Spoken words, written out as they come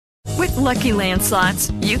With Lucky Land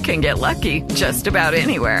Slots, you can get lucky just about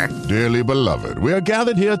anywhere. Dearly beloved, we are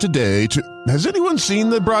gathered here today to... Has anyone seen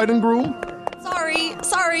the bride and groom?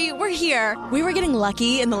 Sorry, we're here. We were getting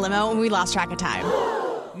lucky in the limo and we lost track of time.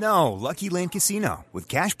 No, Lucky Land Casino, with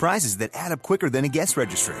cash prizes that add up quicker than a guest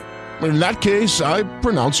registry. In that case, I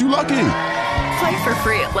pronounce you lucky. Play for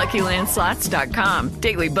free at LuckyLandSlots.com.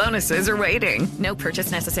 Daily bonuses are waiting. No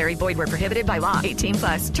purchase necessary. Void where prohibited by law.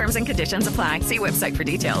 18+. Terms and conditions apply. See website for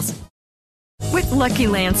details. With Lucky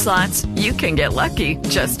Land Slots, you can get lucky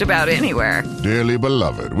just about anywhere. Dearly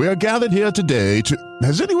beloved, we are gathered here today to...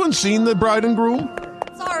 Has anyone seen the bride and groom?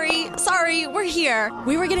 Sorry, we're here.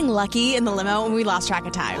 We were getting lucky in the limo and we lost track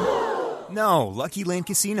of time. No, Lucky Land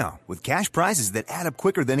Casino, with cash prizes that add up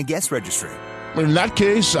quicker than a guest registry. In that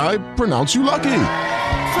case, I pronounce you lucky.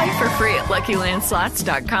 Play for free at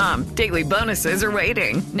LuckyLandSlots.com. Daily bonuses are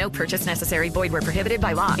waiting. No purchase necessary. Void where prohibited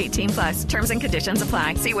by law. 18+. Terms and conditions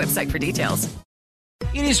apply. See website for details.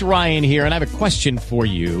 It is Ryan here, and I have a question for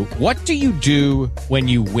you. What do you do when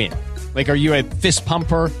you win? Like, are you a fist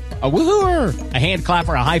pumper, a woohooer, a hand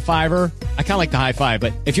clapper, a high fiver? I kind of like the high five,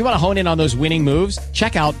 but if you want to hone in on those winning moves,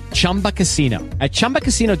 check out Chumba Casino. At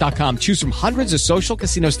ChumbaCasino.com, choose from hundreds of social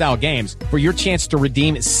casino-style games for your chance to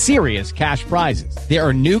redeem serious cash prizes. There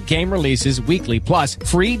are new game releases weekly, plus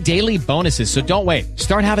free daily bonuses, so don't wait.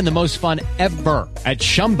 Start having the most fun ever at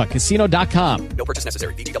ChumbaCasino.com. No purchase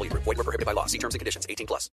necessary. VGW. Void where prohibited by law. See terms and conditions.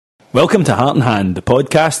 18+. Welcome to Heart and Hand, the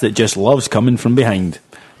podcast that just loves coming from behind.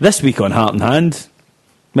 This week on Heart and Hand,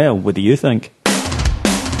 Mel, what do you think?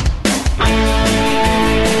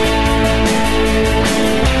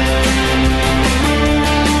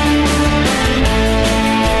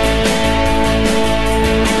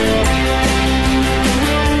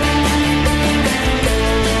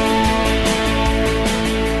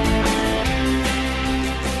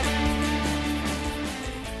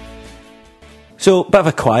 So, bit of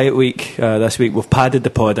a quiet week this week. We've padded the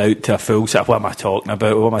pod out to a full set. What am I talking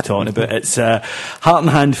about? It's Heart and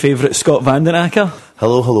Hand favourite Scott Vandenacker.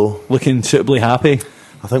 Hello. Looking suitably happy.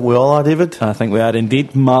 I think we all are, David. I think we are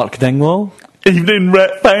indeed. Mark Dingwall. Evening,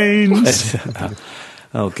 Red Pines.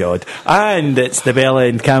 Oh, God. And it's the bell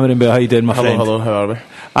end. Cameron Bell, how you doing, my friend? Hello, how are we?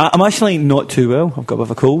 I'm actually not too well. I've got a bit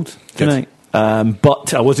of a cold tonight.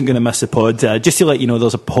 But I wasn't going to miss the pod. Just to let you know,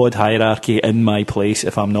 there's a pod hierarchy in my place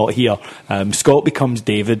if I'm not here. Scott becomes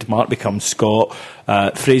David, Mark becomes Scott,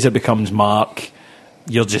 Fraser becomes Mark.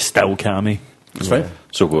 You're just still Cammy. That's right.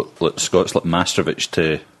 So what, Scott's like Mastrovic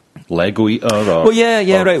to Lego Eater? Or, well,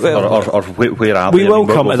 yeah, right. Well, or where are we? We will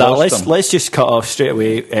come to that. Let's just cut off straight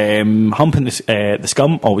away. Humping the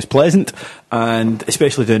scum, always pleasant, and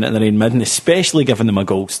especially doing it in the rain mid, and especially giving them a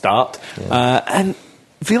gold start. And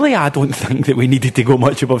really, I don't think that we needed to go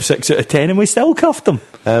much above 6 out of 10, and we still cuffed them.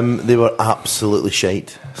 They were absolutely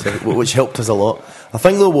shite, which helped us a lot. I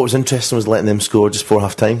think, though, what was interesting was letting them score just before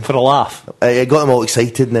half-time. For a laugh. It got them all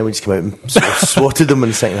excited, and then we just came out and sort of swatted them in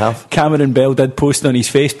the second half. Cameron Bell did post on his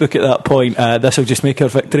Facebook at that point, this will just make our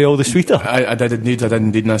victory all the sweeter. I did indeed,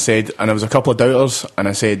 and I said, and there was a couple of doubters, and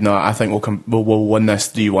I said, no, I think we'll win this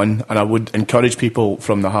 3-1, and I would encourage people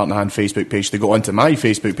from the Heart and Hand Facebook page to go onto my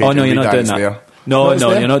Facebook page. Oh, no, you're not doing that. There. No,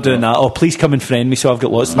 you're not doing that. Oh, please come and friend me, so I've got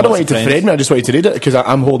lots of I don't want you to friend me, I just want you to read it, because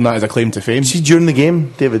I'm holding that as a claim to fame. See, during the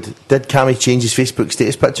game, David, did Cammy change his Facebook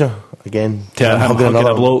status picture again? To him hugging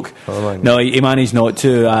a bloke. No, he managed not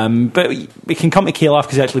to. But we can come to Calaf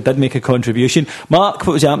because he actually did make a contribution. Mark,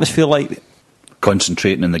 what was the atmosphere like?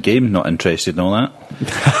 Concentrating in the game, not interested in all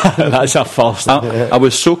that. That's a first. I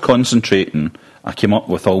was so concentrating, I came up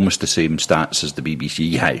with almost the same stats as the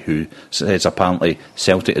BBC guy, who says apparently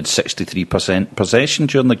Celtic had 63% possession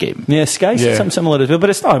during the game. Yeah, Sky said something similar as well, but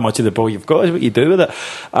it's not how much of the ball you've got, it's what you do with it.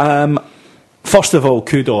 First of all,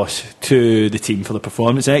 kudos to the team for the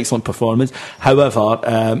performance, an excellent performance.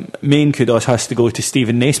 However, main kudos has to go to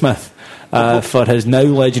Stephen Naismith for his now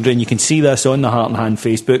legendary, and you can see this on the Heart and Hand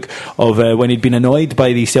Facebook, of when he'd been annoyed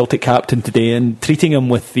by the Celtic captain today and treating him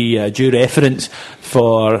with the due reference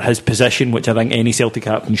for his position, which I think any Celtic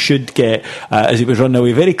captain should get, as he was running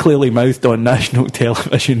away, very clearly mouthed on national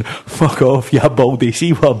television, "Fuck off, you baldy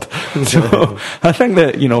C-word." So I think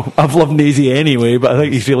that, I've loved Nazy anyway, but I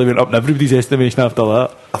think he's really went up in everybody's estimation after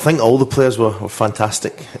that. I think all the players were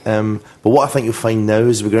fantastic, but what I think you'll find now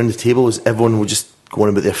as we go around the table is everyone will just go on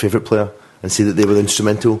about their favourite player and say that they were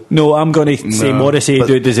instrumental. No, I'm going to say Morrissey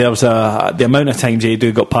deserves the amount of times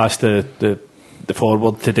Edu got past the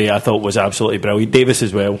forward today. I thought was absolutely brilliant. Davis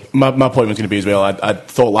as well. My point was going to be as well, I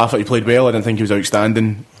thought Lafferty played well. I didn't think he was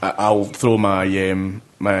outstanding. I'll throw my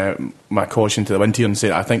caution to the wind here and say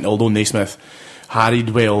that I think although Naismith harried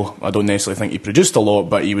well. I don't necessarily think he produced a lot,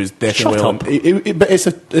 but he was definitely Shut well. up. But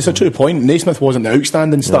it's a true point. Naismith wasn't the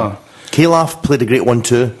outstanding star. Calaf played a great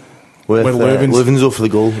 1-2 with Louvens for the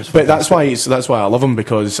goal. But that's why I love him,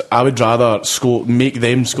 because I would rather make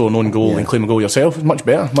them score an own goal than claim a goal yourself. It's much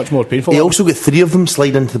better, much more painful. He also got 3 of them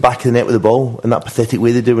slide into the back of the net with the ball in that pathetic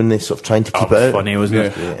way they do when they sort of trying to keep it out. Funny, wasn't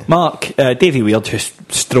it? Yeah. Mark, Davy Weir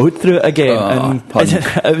just strode through it again, and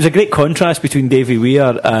it was a great contrast between Davy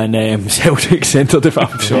Weir and Celtic centre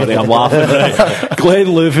defence. I'm sorry, I'm laughing. Glenn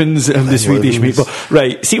Louvens and the Swedish people.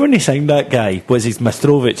 Right, see when they signed that guy, was his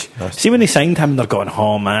Mistrovic? See when they signed him, they're going,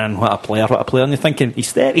 oh man, what a player, and you're thinking,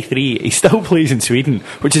 he's 33, he still plays in Sweden,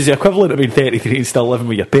 which is the equivalent of being 33 and still living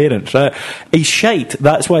with your parents, right? He's shite,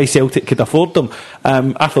 that's why Celtic could afford them.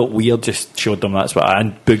 I thought Weir just showed them that's what,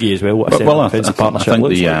 and Boogie as well, what a partnership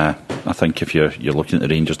looks like. I think if you're looking at the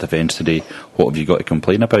Rangers defence today, what have you got to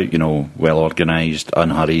complain about? Well organised,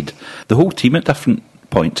 unhurried. The whole team at different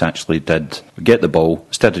points actually did get the ball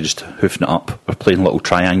instead of just hoofing it up. We're playing little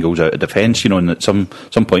triangles out of defence, and at some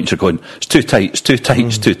points you're going, it's too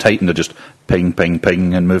tight, and they're just ping, ping,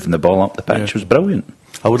 ping, and moving the ball up the pitch. It was brilliant.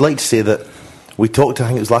 I would like to say that we talked, I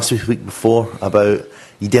think it was last week before, about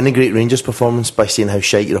you denigrate Rangers' performance by saying how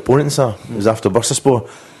shite your opponents are. It was after Bursaspor,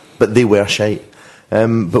 but they were shite.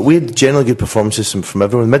 But we had generally good performances from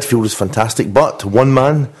everyone. Midfield was fantastic, but one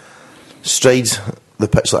man strides the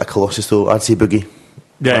pitch like a colossus, though. I'd say Boogie.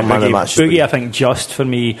 Yeah, Boogie, I think just for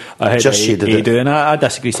me ahead just of Adu, and I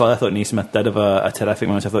disagree slightly. I thought Naismith did have a terrific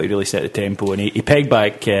match. I thought he really set the tempo, and he pegged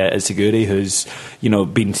back Izaguri, who's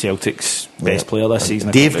been Celtic's best player this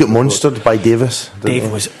season. Dave got monstered by Davis.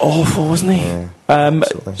 Dave was awful, wasn't he? Yeah.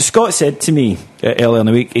 Scott said to me earlier in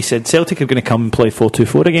the week, he said Celtic are going to come and play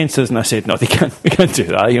 4-2-4 against us, and I said no, they can't. We can't do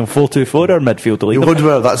that. 4-2-4 or midfield to lead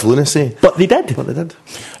them. That's lunacy. But they did.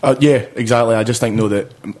 Yeah, exactly. I just think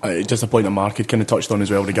that just a point that Mark had kind of touched on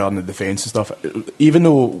as well regarding the defence and stuff. Even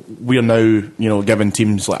though we're now giving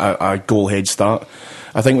teams like a goal head start,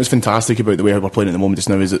 I think what's fantastic about the way we're playing at the moment just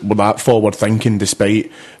now is that we're that forward thinking,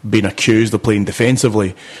 despite being accused of playing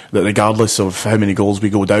defensively, that regardless of how many goals we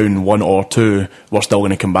go down, 1 or 2, we're still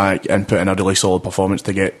going to come back and put in a really solid performance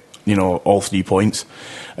to get all 3 points.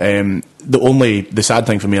 The sad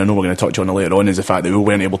thing for me, I know we're going to touch on it later on, is the fact that we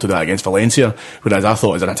weren't able to do that against Valencia, whereas I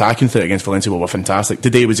thought as an attacking threat against Valencia we were fantastic.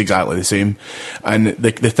 Today was exactly the same, and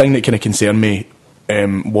the thing that kind of concerned me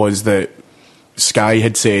was that Sky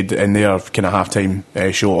had said in their kind of half-time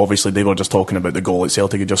show, obviously they were just talking about the goal that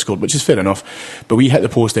Celtic had just scored, which is fair enough, but we hit the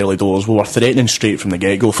post early doors. We were threatening straight from the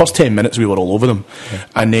get-go. First 10 minutes we were all over them,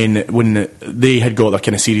 and then when they had got their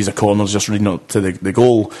kind of series of corners just leading up to the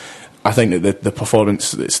goal, I think that the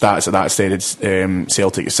performance stats at that stage,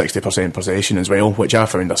 Celtic is 60% possession as well, which I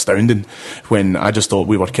found astounding, when I just thought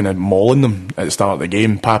we were kind of mauling them at the start of the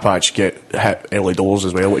game. Papac get hit early doors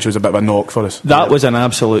as well, which was a bit of a knock for us. That was an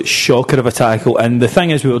absolute shocker of a tackle, and the thing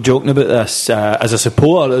is, we were joking about this as a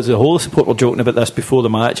supporter, as a whole support, we're joking about this before the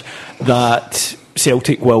match, that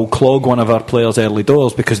Celtic will clog one of our players early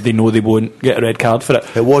doors because they know they won't get a red card for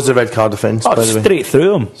it. It was a red card offence, by the way. Straight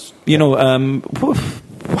through them.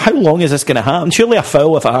 How long is this going to happen? Surely a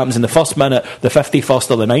foul, if it happens in the first minute, the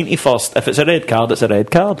 51st or the 91st, if it's a red card, it's a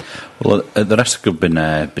red card. Well, at the risk of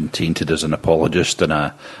being tainted as an apologist and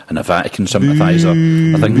a Vatican sympathiser,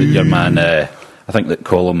 I think that your man, I think that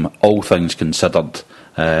Colm, all things considered,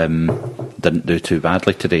 didn't do too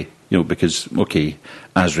badly today. Because, okay,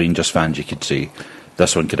 as Rangers fans you could say,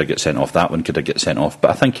 this one could have got sent off, that one could have got sent off, but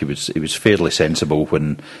I think he was fairly sensible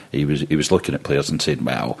when he was looking at players and saying,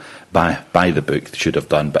 well, by the book they should have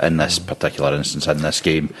done, but in this particular instance, in this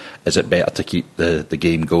game, is it better to keep the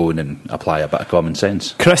game going and apply a bit of common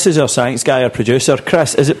sense? Chris is our science guy, our producer.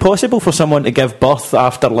 Chris, is it possible for someone to give birth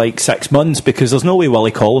after like 6 months? Because there's no way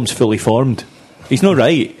Willie Collum's fully formed. He's not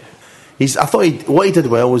right. I thought what he did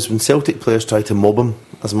well was when Celtic players tried to mob him,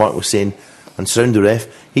 as Mark was saying, and surround the ref,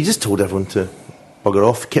 he just told everyone to bugger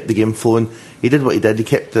off, kept the game flowing. He did what he did, he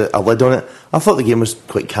kept a lid on it. I thought the game was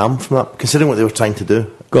quite calm from that, considering what they were trying to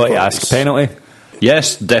do. Got to ask, penalty?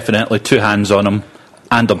 Yes, definitely. 2 hands on him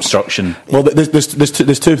and obstruction. Well,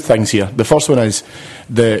 there's 2 things here. The first one is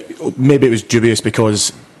maybe it was dubious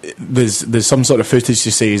because there's some sort of footage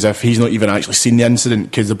to say as if he's not even actually seen the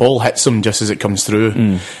incident, because the ball hits him just as it comes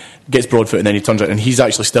through. Gets Broadfoot and then he turns around and he's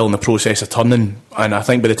actually still in the process of turning, and I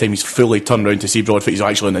think by the time he's fully turned around to see Broadfoot, he's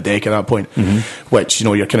actually on the deck at that point, which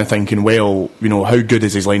you're kind of thinking, well, how good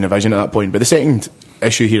is his line of vision at that point? But the second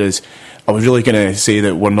issue here is, I was really going to say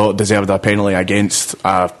that we're not deserved a penalty against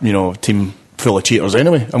a team full of cheaters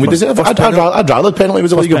anyway, and we deserve it. I'd rather the penalty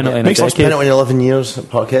was illegal. First penalty in 11 years at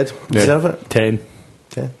Parkhead. Deserve it. 10.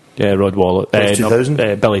 Yeah, Rod Wallace.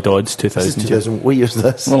 2000? Billy Dodds, This 2000. is 2000. What year is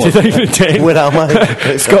this? 2010. Where am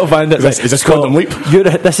I? Scott Van Der Is this Quantum Leap?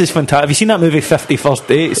 This is fantastic. Have you seen that movie 50 First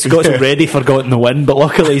Dates? Scott's already forgotten the win, but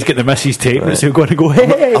luckily he's got the missus tape, so we're going to go,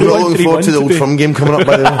 hey, I'm not looking forward to the Old Firm game coming up,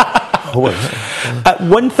 by the way.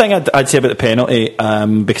 One thing I'd say about the penalty,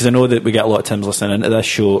 because I know that we get a lot of Tims listening into this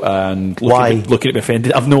show and looking at me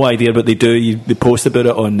offended. I've no idea, but they do. They post about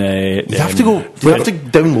it on. You have to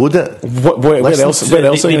download it. Where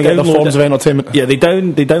else are you going to get the forms of entertainment? Yeah, they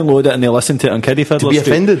download it and they listen to it on Kiddie Fiddler. To be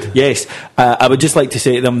offended? Yes. I would just like to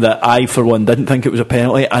say to them that I, for one, didn't think it was a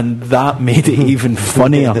penalty, and that made it even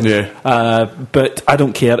funnier. Yeah. But I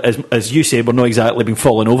don't care. As you say, we're not exactly been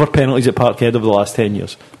falling over penalties at Parkhead over the last 10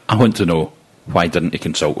 years. I want to know, why didn't he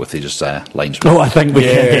consult with his linesman? Oh, I think we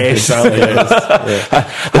can. Yes. Exactly, yes.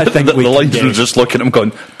 I think the linesman was just looking at him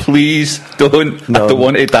going, please don't, No. I don't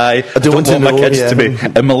want to die, I don't want my kids to be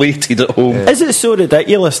immolated at home. Is it so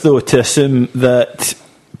ridiculous, though, to assume that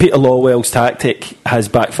Peter Lawwell's tactic has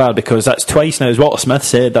backfired? Because that's twice now, as Walter Smith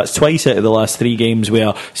said, that's twice out of the last 3 games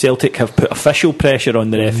where Celtic have put official pressure on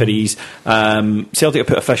the referees. Celtic have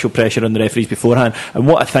put official pressure on the referees beforehand, and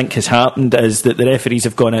what I think has happened is that the referees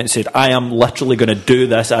have gone out and said, I am literally going to do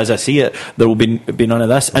this as I see it, there will be none of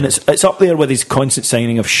this. And it's up there with his constant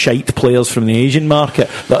signing of shite players from the Asian market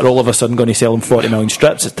that are all of a sudden going to sell him 40 million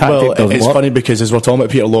strips. It's funny because as we're talking about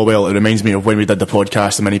Peter Lawwell, it reminds me of when we did the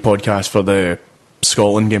mini podcast for the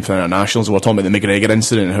Scotland game for the internationals. We're talking about the McGregor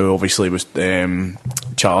incident, who obviously was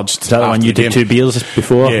charged. Is that the one you did 2 beers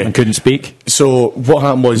before and couldn't speak? So what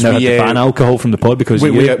happened was we had to ban alcohol from the pod because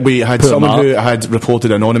we had someone who had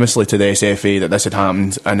reported anonymously to the SFA that this had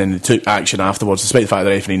happened, and then they took action afterwards, despite the fact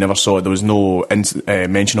the referee never saw it. There was no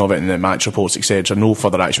mention of it in the match reports, etc. No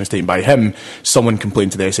further action was taken by him. Someone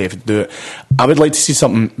complained to the SFA to do it. I would like to see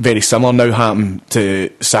something very similar now happen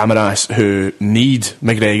to Samaras, who need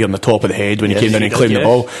McGregor on the top of the head when he came down and claimed the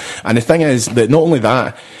ball. And the thing is that not only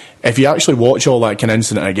that, if you actually watch all that kind of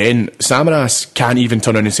incident again, Samaras can't even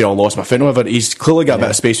turn around and say, I lost my foot. However, he's clearly got a bit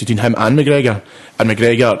of space between him and McGregor. And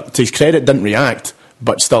McGregor, to his credit, didn't react.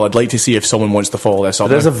 But still, I'd like to see if someone wants to follow this up.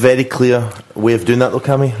 There's a very clear way of doing that, though,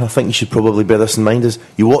 Cammy. I think you should probably bear this in mind. Is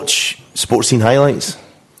you watch sports scene highlights,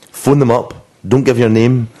 phone them up, don't give your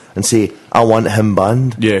name, and say, I want him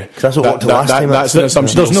banned. Yeah, because that's what worked last time. That's an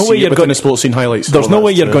assumption. There's no way you're going to sports scene highlights. There's no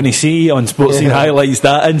way you're going to see on sports scene highlights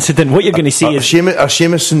that incident. What you're going to see is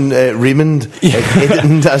Seamus and Raymond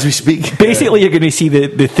editing as we speak. Basically, you're going to see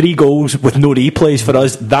the 3 goals with no replays for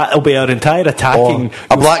us. That'll be our entire attacking.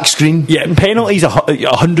 A black screen. Yeah, penalties,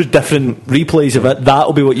 100 different replays of it.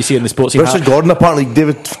 That'll be what you see in the sports scene. Richard Gordon, apparently,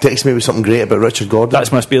 David texted me with something great about Richard Gordon.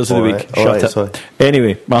 That's my Spears of the week. Shut it.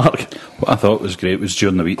 Anyway, Mark. What I thought was great was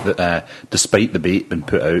during the week that despite the bait being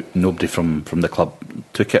put out, nobody from the club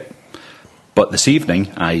took it. But this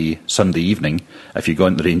evening, i.e. Sunday evening, if you go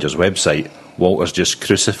on the Rangers website, Walter's just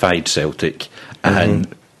crucified Celtic,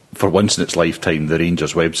 and for once in its lifetime, the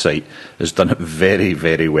Rangers website has done it very,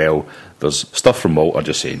 very well. There's stuff from Walter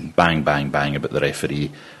just saying bang, bang, bang about the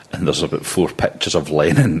referee, and there's about 4 pictures of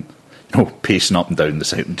Lennon, pacing up and down the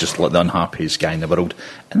side, just like the unhappiest guy in the world.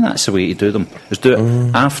 And that's the way to do them. Is do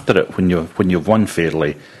it after it when you've won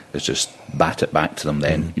fairly. Is just bat it back to them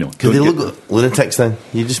then. Because they look like lunatics then.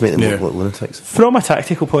 You just make them look like lunatics. From a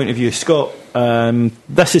tactical point of view, Scott,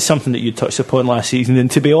 this is something that you touched upon last season,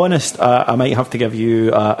 and to be honest, I might have to give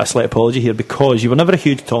you a slight apology here, because you were never a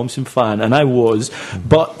huge Thompson fan, and I was,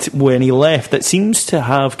 but when he left, it seems to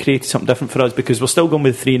have created something different for us, because we're still going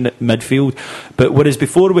with 3 in midfield, but whereas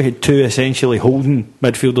before we had 2 essentially holding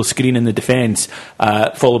midfielders screening the defence,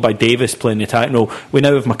 followed by Davis playing the attack role, we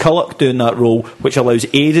now have McCulloch doing that role, which allows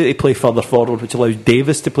Ada to play further forward, which allows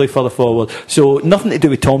Davis to play further forward. So nothing to do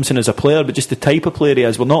with Thompson as a player, but just the type of player he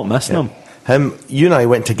is. We're not missing him. You and I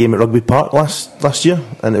went to a game at Rugby Park last year,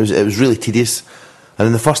 and it was really tedious. And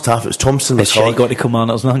in the first half, it was Thompson. It's shit got to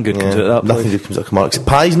Kilmarnock. There's nothing good comes out of that. Nothing good comes out of Kilmarnock.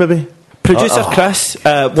 Pies, maybe. Producer Chris,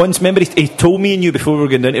 once, remember, he told me and you before we were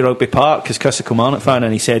going down to Rugby Park, because Chris is a Kilmarnock fan,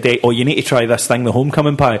 and he said, you need to try this thing, the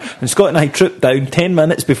homecoming pie. And Scott and I trooped down 10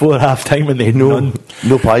 minutes before half time, and they had none.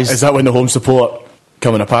 No pies. Is that when the home support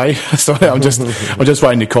coming a pie? Sorry, I'm just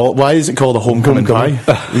trying to call it. Why is it called a homecoming pie?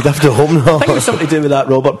 You'd have to home now. I think it's something to do with that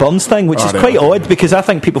Robert Burns thing, which is quite odd, because I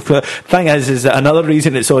think people. Thing is that another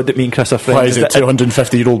reason it's odd that me and Chris are friends. Why is it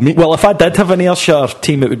 250-year-old meat? Well, if I did have an Ayrshire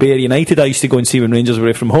team, it would be Ayr United. I used to go and see when Rangers were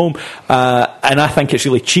away from home, and I think it's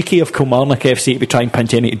really cheeky of Kilmarnock FC to be trying to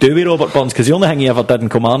pinch anything to do with Robert Burns, because the only thing he ever did in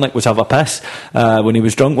Kilmarnock was have a piss when he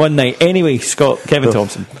was drunk one night. Anyway, Scott, Kevin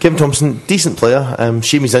Thompson, decent player.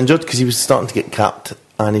 Shame he's injured, because he was starting to get capped.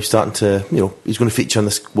 And he's starting to, he's going to feature in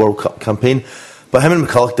this World Cup campaign. But him and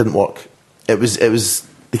McCulloch didn't work. It was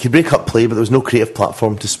they could break up play, but there was no creative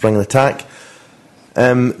platform to spring an attack.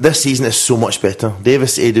 This season is so much better.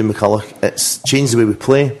 Davis, Adu, McCulloch, it's changed the way we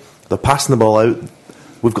play. They're passing the ball out.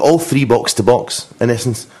 We've got all three box to box, in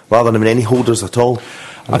essence, rather than any holders at all.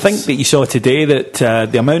 I think that you saw today that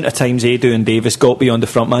the amount of times Adu and Davis got beyond the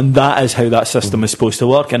front man, that is how that system is supposed to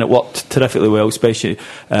work, and it worked terrifically well, especially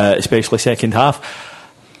second half.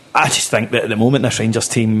 I just think that at the moment this Rangers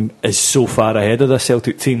team is so far ahead of the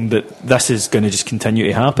Celtic team that this is going to just continue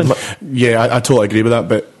to happen. Yeah, I totally agree with that,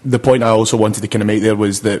 but the point I also wanted to kind of make there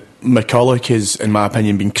was that McCulloch has, in my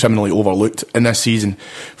opinion, been criminally overlooked in this season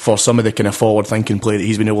for some of the kind of forward-thinking play that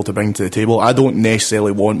he's been able to bring to the table. I don't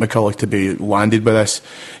necessarily want McCulloch to be landed with this,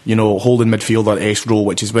 holding midfielder S role,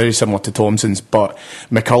 which is very similar to Thompson's, but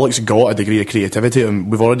McCulloch's got a degree of creativity,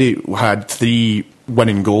 and we've already had 3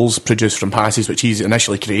 winning goals produced from passes which he's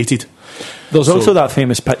initially created. There's also that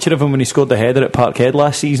famous picture of him when he scored the header at Parkhead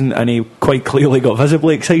last season, and he quite clearly got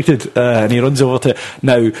visibly excited, and he runs over to...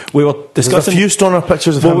 Now, we were discussing... There's a few Stonor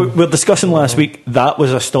pictures of him. We were discussing last week, that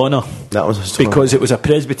was a Stonor. That was a Stonor. Because it was a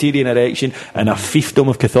Presbyterian erection and a fiefdom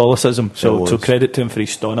of Catholicism, so credit to him for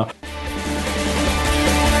his Stonor.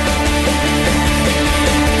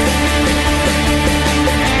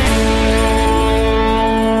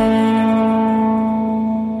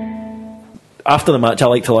 After the match, I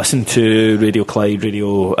like to listen to Radio Clyde,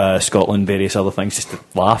 Radio Scotland, various other things, just to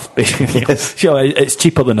laugh, basically. Yes. It's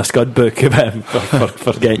cheaper than a Scud book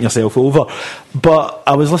for getting yourself over. But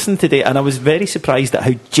I was listening today, and I was very surprised at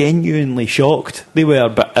how genuinely shocked they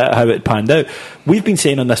were at how it panned out. We've been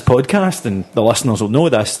saying on this podcast, and the listeners will know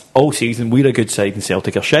this, all season, we're a good side and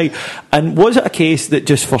Celtic are shite. And was it a case that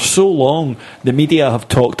just for so long the media have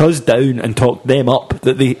talked us down and talked them up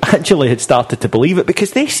that they actually had started to believe it?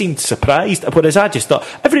 Because they seemed surprised. Whereas I just thought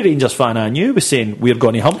every Rangers fan I knew was saying we're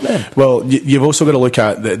going to hump them. Well, you've also got to look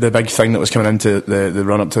at the big thing that was coming into the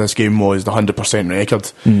run up to this game was the 100% record.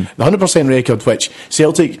 The 100% record, which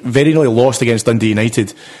Celtic very nearly lost against Dundee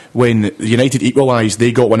United when United equalised.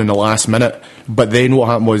 They got one in the last minute, but then what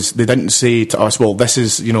happened was they didn't say to us, well, this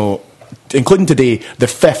is, including today, the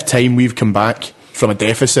 5th time we've come back from a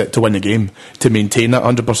deficit to win the game to maintain that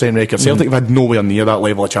 100% record. Celtic have had nowhere near that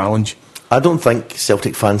level of challenge. I don't think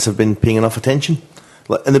Celtic fans have been paying enough attention.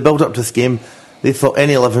 In the build-up to this game, they thought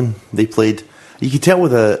any 11 they played. You could tell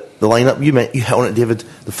with the lineup, you hit on it, David,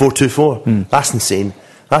 the 4-2-4. That's insane.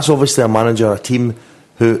 That's obviously a manager, a team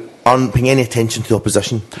who aren't paying any attention to the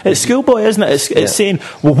opposition. It's schoolboy, isn't it? It's saying,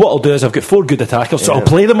 well, what I'll do is I've got 4 good attackers, so I'll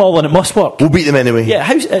play them all and it must work. We'll beat them anyway. Yeah,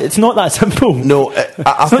 it's not that simple. No, it's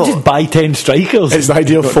not just buy 10 strikers. It's the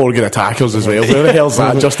idea of 4 good attackers as well. Where the hell's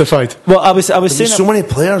that justified? Well, I was saying so many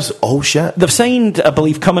players, all shit. They've signed, I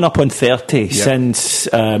believe, coming up on 30 since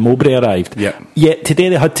Mowbray arrived. Yet today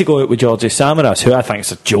they had to go out with Georgios Samaras, who I think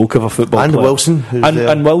is a joke of a football player. Wilson.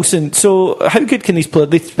 And Wilson. So how good can these players...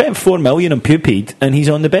 They spent $4 million on Pupid and he's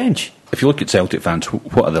on the bench. If you look at Celtic fans,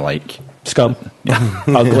 what are they like? Scum.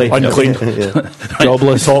 Ugly. Unclean.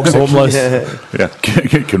 Jobless. Homeless. Yeah.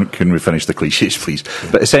 Can we finish the cliches, please?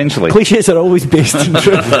 But essentially... Cliches are always based in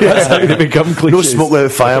truth. That's how they become cliches. No smoke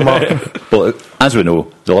without fire, Mark. Well, as we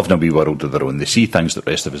know, they live in a wee world of their own. They see things that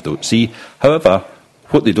the rest of us don't see. However,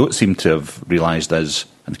 what they don't seem to have realised is,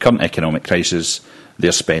 in the current economic crisis,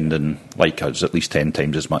 they're spending, like us, at least 10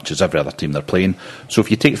 times as much as every other team they're playing. So if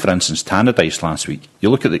you take, for instance, Tannadice last week, you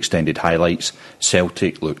look at the extended highlights,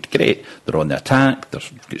 Celtic looked great. They're on the attack,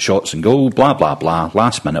 they've got shots and goal, blah, blah, blah,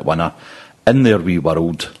 last-minute winner. In their wee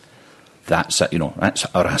world, that's it, that's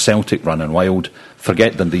our Celtic running wild.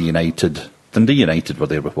 Forget Dundee United. Dundee United were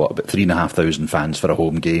there with, about 3,500 fans for a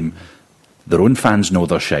home game. Their own fans know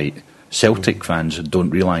they're shite. Celtic fans don't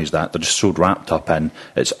realise that. They're just so wrapped up in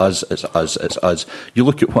it's us, it's us, it's us. You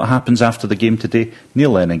look at what happens after the game today. Neil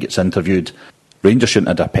Lennon gets interviewed. Rangers shouldn't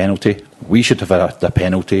have had a penalty. We should have had a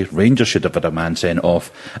penalty. Rangers should have had a man sent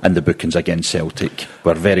off. And the bookings against Celtic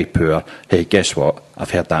were very poor. Hey, guess what? I've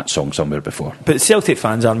heard that song somewhere before. But Celtic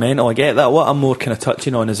fans are mental, I get that. What I'm more kind of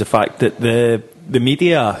touching on is the fact that the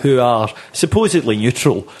media, who are supposedly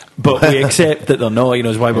neutral, but we accept that they're not,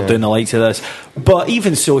 is why we're doing the likes of this. But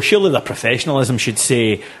even so, surely their professionalism should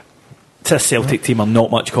say, to a Celtic team, I'm not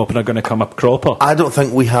much copper, are going to come up cropper. I don't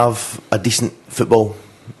think we have a decent football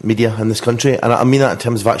media in this country, and I mean that in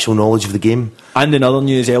terms of actual knowledge of the game. And in other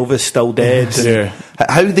news, Elvis still dead.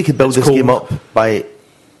 How they could build this game up by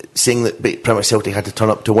saying that pretty much Celtic had to turn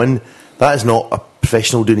up to win, that is not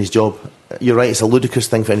professional doing his job. You're right, it's a ludicrous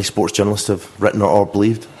thing for any sports journalist to have written or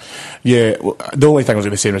believed. Yeah, well, the only thing I was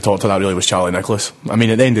going to say in retort to that really was Charlie Nicholas. I mean,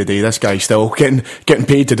 at the end of the day, this guy's still getting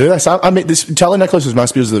paid to do this. I mean, Charlie Nicholas was my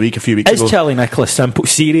Spears of the Week a few weeks ago. Is Charlie Nicholas simple?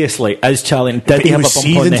 Seriously, is Charlie? Did he have a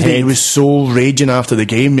bump on the head? He was so raging after the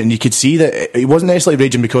game, and you could see that he wasn't necessarily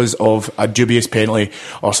raging because of a dubious penalty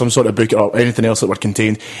or some sort of book or anything else that were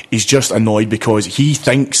contained. He's just annoyed because he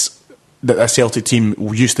thinks that a Celtic team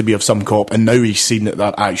used to be of some cop, and now he's seen that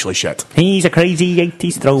they're actually shit. He's a crazy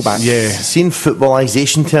 80s throwback. Yeah. Seen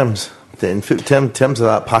footballisation terms, in terms of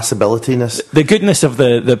that passability-ness. The goodness of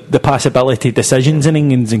the passability decisions in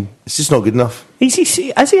England. It's just not good enough. Is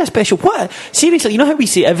he a special... What? Seriously, you know how we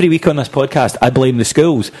say every week on this podcast, I blame the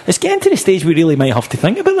schools? It's getting to the stage we really might have to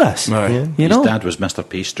think about this. Right. Yeah. You know? His dad was Mr.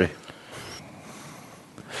 Pastry.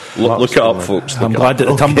 Look it up, folks. I'm glad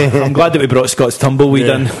that we brought Scott's Tumbleweed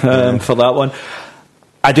in for that one.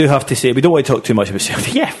 I do have to say, we don't want to talk too much about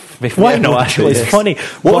Celtic. Yeah, why not? Actually, it's funny.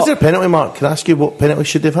 What was their penalty mark? Can I ask you what penalty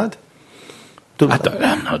should they have had? I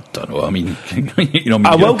don't know. I mean,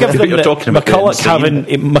 I will give them that McCulloch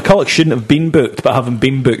McCulloch shouldn't have been booked, but having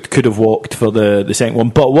been booked could have walked for the second one.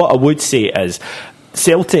 But what I would say is,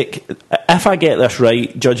 Celtic, if I get this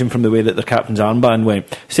right, judging from the way that their captain's armband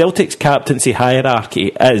went, Celtic's captaincy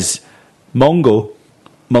hierarchy is Mongo,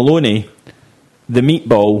 Maloney, the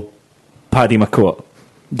meatball, Paddy McCourt,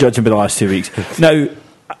 judging by the last 2 weeks. Now,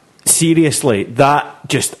 seriously, that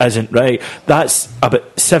just isn't right. That's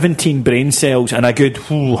about 17 brain cells and a good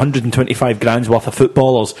 125 grand's worth of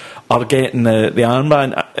footballers are getting the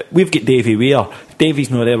armband. We've got Davy Weir. Davy's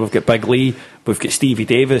not there. We've got Big Lee. We've got Stevie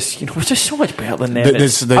Davis. We're just so much better than them.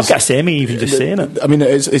 I've got a semi even just saying it. I mean,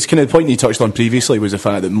 it's kind of the point you touched on previously was the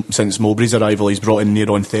fact that since Mowbray's arrival, he's brought in near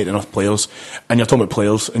on 30 enough players, and you're talking about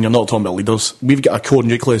players, and you're not talking about leaders. We've got a core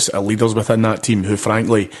nucleus of leaders within that team who,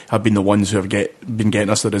 frankly, have been the ones who have been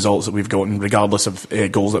getting us the results that we've gotten, regardless of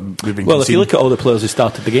goals that we've been conceding. Well, if you look at all the players who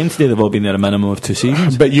started the game today, they've all been there a minimum of 2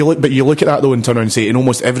 seasons. But you look at that though and turn around and say, in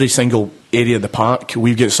almost every single area of the park,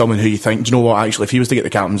 we've got someone who you think, do you know what, actually, if he was to get the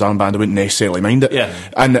captain's armband, I wouldn't necessarily mind it. Yeah.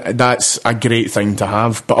 And that's a great thing to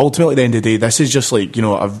have. But ultimately, at the end of the day, this is just like,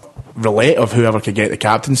 a roulette of whoever could get the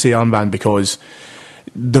captaincy armband because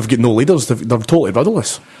they've got no leaders. They're totally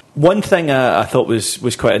rudderless. One thing I thought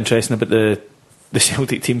was quite interesting about the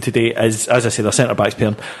Celtic team today is, as I say, their centre-back's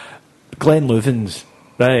pairing. Glenn Loovens,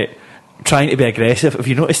 right, trying to be aggressive. If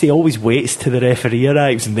you notice, he always waits till the referee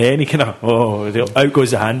arrives and then he kind of, out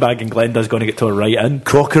goes the handbag and Glenn does going to get to a right in.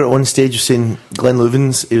 Crocker at one stage was saying Glenn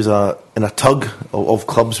Loovens, he was in a tug of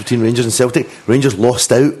clubs between Rangers and Celtic. Rangers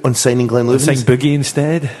lost out on signing Glenn Loovens. Signed Boogie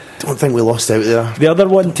instead. Don't think we lost out there. The other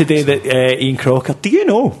one today that Ian Crocker, do you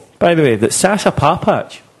know, by the way, that Sasa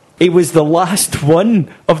Papac, he was the last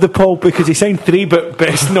one of the poll because he signed 3, but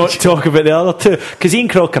best not talk about the other 2 because Ian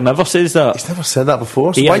Crocker never says that. He's never said that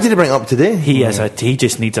before. So why did he bring it up today? He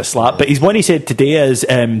just needs a slap. But his one he said today is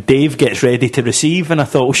Dave gets ready to receive, and I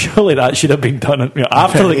thought, well, surely that should have been done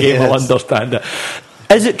after the game. I'll understand it.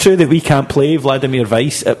 Is it true that we can't play Vladimir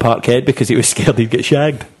Weiss at Parkhead because he was scared he'd get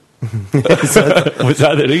shagged? was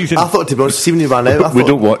that the reason? I thought, to be honest, see when he ran out, we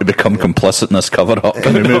don't want to become complicit in this cover-up.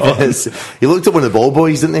 He looked at one of the ball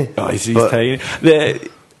boys, didn't he? Oh, he's tiny.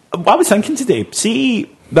 I was thinking today,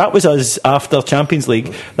 see, that was us after Champions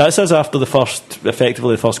League. That's us after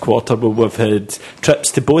effectively the first quarter, where we've had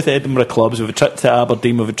trips to both Edinburgh clubs. We've a trip to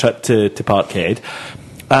Aberdeen, we've a trip to Parkhead.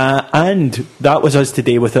 And that was us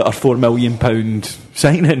today with our £4 million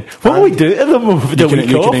signing. What will we do to them over the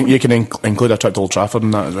week? You can include a trip to Old Trafford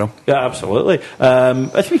in that as well. Yeah, absolutely.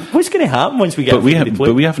 What's going to happen once we get? But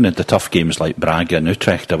we haven't had the tough games like Braga and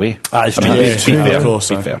Utrecht away.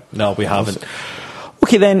 Fair. No, we haven't.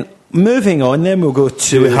 Okay, then moving on. Then we'll go to.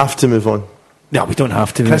 Do we have to move on? No, we don't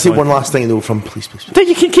have to. Can I say one last thing though? Please.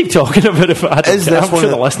 You can keep talking about it. I'm sure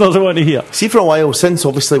the listeners want to hear. See, for a while since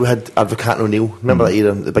obviously we had Advocat and O'Neill. Remember that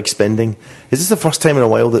era, the big spending. Is this the first time in a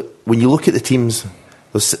while that when you look at the teams,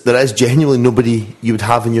 there is genuinely nobody you would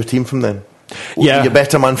have in your team from them? Yeah, you're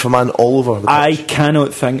better man for man all over the pitch. I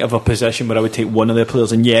cannot think of a position where I would take one of their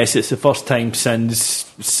players. And yes, it's the first time since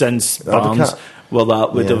Barnes. Well,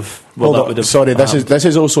 that would have. Sorry, this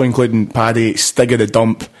is also including Paddy, Stig of the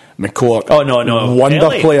Dump, McCourt. Oh no, wonder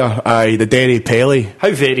Pelly. Player, the Derry Pelly.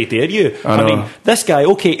 How very dare you? I mean, this guy.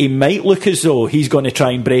 Okay, he might look as though he's going to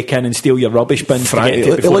try and break in and steal your rubbish bin to get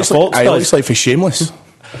to it before the Fox does. It looks like for Shameless.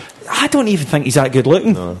 I don't even think he's that good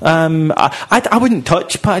looking. No. I wouldn't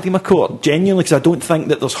touch Paddy McCourt genuinely, because I don't think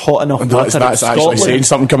that there's hot enough water. That's in actually Scotland. saying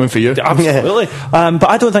something coming for you. Absolutely. But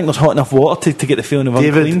I don't think there's hot enough water to get the feeling of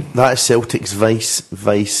David, unclean. that is Celtic's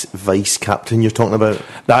vice captain you're talking about.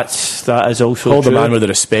 That is also Call the true. man with the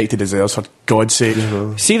respect he deserves, for God's sake.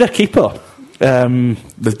 See their keeper.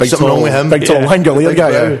 The big Something wrong with him. Big tall Langolier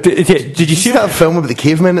guy. brow. Did you see See that film about the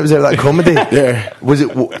cavemen that was out, that comedy? Yeah. Was it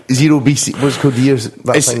Zero BC? Was it called Years?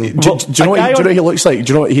 That It's- thing. do you know what he looks like?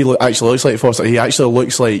 Do you know what he actually looks like, Foster? He actually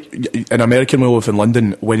looks like an American werewolf in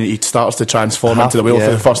London when he starts to transform into the werewolf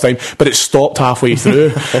for the first time, but it stopped halfway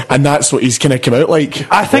through, and that's what he's kind of come out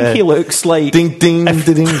like. I think he looks like Ding ding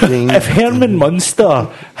ding ding. if Herman Munster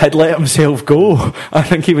had let himself go, I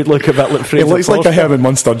think he would look a bit like He Fraser looks like a Forster. Herman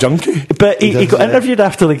Munster junkie. But he does, got yeah. interviewed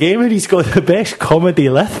after the game, and he's got the best comedy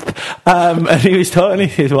lisp. And he was talking,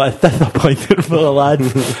 he said, "What a disappointment for the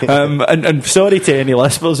lads." And sorry to any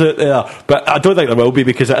lispers out there, but I don't think there will be,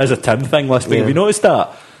 because it is a Tim thing lisping. Yeah. Have you noticed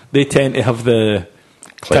that? They tend to have the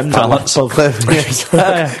Tim's a lisper.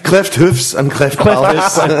 Cleft hoofs and cleft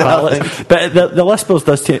palates. But the lispers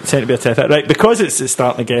does tend to be a tough hit, right? Because it's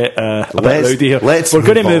starting to get a bit rowdy here. We're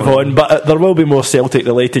going to move on, but there will be more Celtic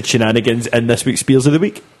related shenanigans in this week's Spears of the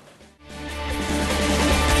Week.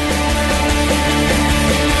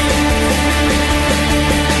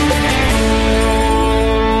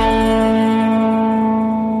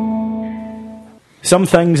 Some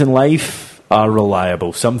things in life are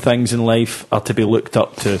reliable. Some things in life are to be looked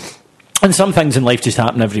up to. And some things in life just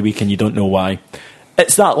happen every week and you don't know why.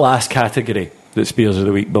 It's that last category that Spears of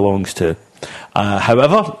the Week belongs to.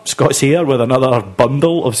 However, Scott's here with another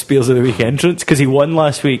bundle of Spears of the Week entrants, because he won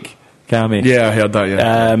last week, Cammy. Yeah, I heard that,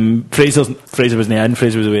 yeah. Fraser wasn't in,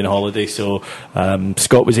 Fraser was away on holiday, so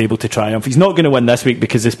Scott was able to triumph. He's not going to win this week,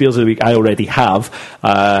 because the Spears of the Week I already have,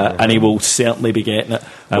 and he will certainly be getting it.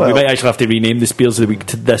 We might actually have to rename the Spears of the Week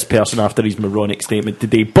to this person after his moronic statement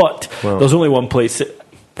today, but there's only one place.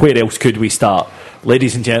 Where else could we start?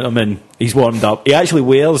 Ladies and gentlemen, he's warmed up. He actually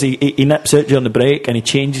wears, he nips out during the break and he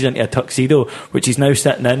changes into a tuxedo, which he's now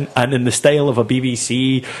sitting in, and in the style of a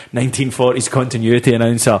BBC 1940s continuity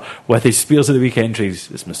announcer with his Spears of the Week entries.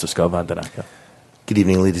 It's Mr. Scott Van Den Akker. Good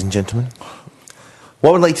evening, ladies and gentlemen.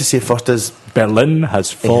 What I would like to say first is Berlin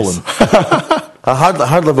has fallen. I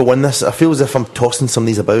hardly ever win this. I feel as if I'm tossing some of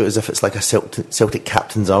these about as if it's like a Celtic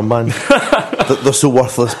captain's armband. They're so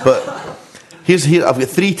worthless, but here I've got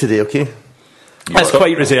 3 today, okay? That's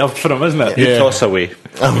quite reserved for him, isn't it? You toss away.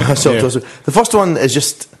 The first one is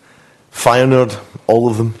just Feyenoord, all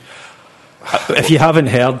of them. If you haven't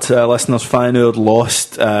heard, listeners, Feyenoord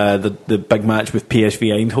lost the big match with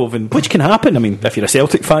PSV Eindhoven, which can happen. I mean, if you're a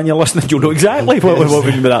Celtic fan, you're listening, you'll know exactly what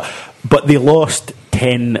we mean by that. But they lost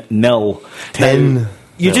 10-0. 10.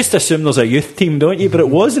 You just assume there's a youth team, don't you? But it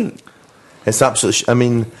wasn't. It's absolutely. I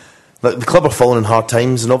mean, the club are falling in hard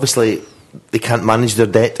times, and obviously they can't manage their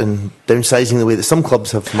debt and downsizing the way that some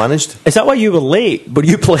clubs have managed. Is that why you were late? Were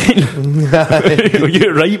you playing? Were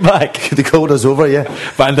you right back? They called us over, yeah.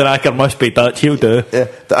 Van der Akker must be Dutch. He'll do. Yeah,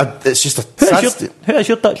 it's just a Who is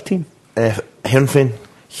your Dutch team? Heerenveen.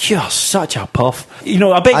 You're such a puff. You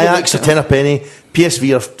know, I bet Ajax are 10 a penny.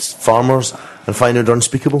 PSV are farmers, and Feyenoord are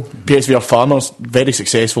unspeakable. PSV are farmers, very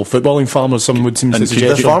successful footballing farmers, some would seem to The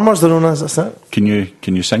suggest. farmers, they're known as, that's it. Can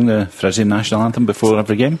you sing the Frisian national anthem before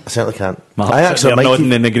every game? I certainly can't. Ajax are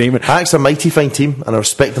nodding in agreement. Ajax are a mighty fine team, and I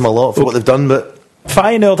respect them a lot for what they've done, but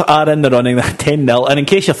Feyenoord are in the running, 10-0, and in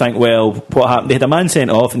case you think, well, what happened? They had a man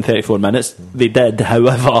sent off in 34 minutes. They did,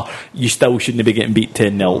 however, you still shouldn't be getting beat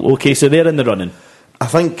 10-0. Okay, so they're in the running. I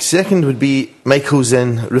think second would be Michael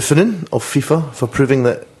Zen Ruffinen of FIFA for proving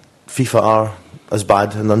that FIFA are as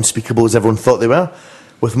bad and unspeakable as everyone thought they were.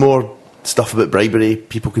 With more stuff about bribery,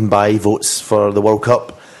 people can buy votes for the World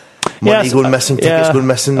Cup. Money going missing, tickets going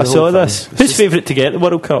missing. I saw this. Who's favourite to get the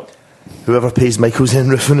World Cup? Whoever pays Michael Zen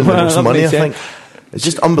Ruffinen the most money, I think. It's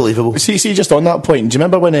just unbelievable. See, just on that point, do you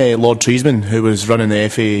remember when Lord Treesman, who was running the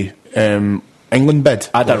FA England bid,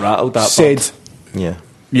 I'd have rattled that said, yeah.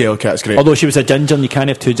 Yeah, okay, that's great. Although she was a ginger, and you can't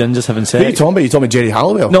have two gingers having sex. Who are you talking about? You talking about Jerry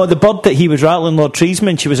Halliwell? No, the bird that he was rattling, Lord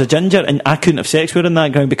Treesman, she was a ginger, and I couldn't have sex with her in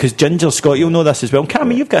that ground because gingers, Scott, you'll know this as well.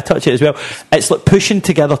 Cammy, you've got to touch it as well. It's like pushing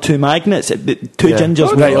together two magnets. Two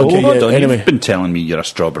gingers. Right, okay, Hold on, anyway. You've been telling me you're a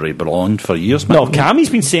strawberry blonde for years, man. No, Cammy's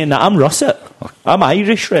been saying that. I'm russet. I'm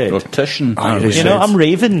Irish red. Rotition. Irish You know, red. I'm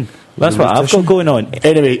Raven. That's what I've got going on.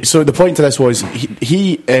 Anyway, so the point to this was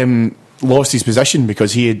he lost his position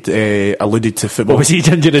because he had alluded to football. Well, was he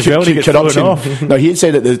ginger as well? He gets thrown corruption. off. No, he had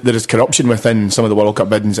said that there is corruption within some of the World Cup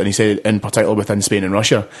biddings, and he said in particular within Spain and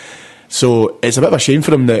Russia. So it's a bit of a shame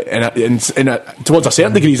for him that, towards a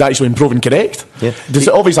certain degree, he's actually been proven correct. Yeah. It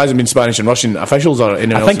obviously hasn't been Spanish and Russian officials or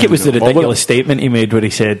anyone else. I think it was the ridiculous statement he made where he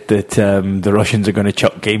said that the Russians are going to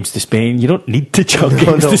chuck games to Spain. You don't need to chuck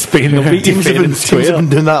games to Spain. They'll beat you fair and square. Teams have been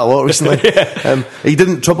doing that a lot recently. He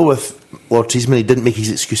didn't trouble with Lord Cheeseman. He didn't make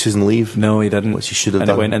his excuses and leave. No, he didn't. Which he should have done.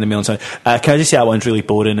 And it went in the mail on Sunday. Can I just say that one's really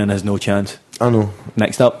boring and has no chance? I know.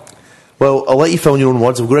 Next up. Well, I'll let you fill in your own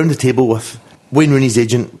words. We'll go around the table with Wayne Rooney's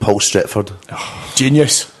agent, Paul Stretford.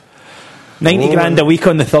 Genius. 90 grand a week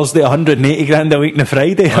on the Thursday, 180 grand a week on the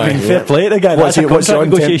Friday. I mean, fair play to the guy. What's he on? 10%,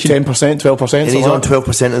 12%? And he's on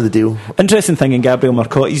 12% of the deal. Interesting thing in Gabriel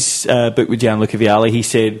Marcotti's book with Gianluca Vialli, he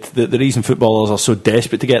said that the reason footballers are so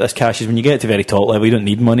desperate to get this cash is when you get to the very top level, you don't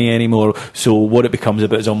need money anymore. So what it becomes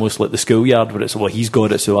about is almost like the schoolyard where it's, well, he's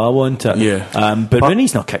got it, so I want it. Yeah. But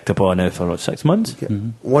Rooney's not kicked a ball now for 6 months. Yeah.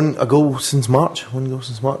 One goal since March.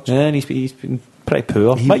 Yeah, and he's been pretty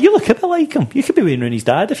poor. But you look a bit like him. You could be Wayne Rooney's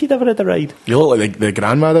dad if you'd ever had a ride. You look like the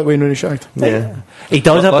grandma that Wayne Rooney shagged. Yeah. He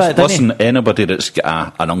does a bit, doesn't he? Listen, anybody that's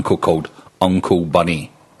got an uncle called Uncle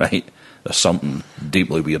Bunny, right? There's something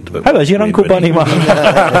deeply weird about How is your Uncle Bunny, man?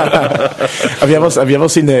 Have you ever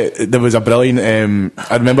seen there was a brilliant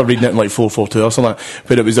I remember reading it in like 442 or something,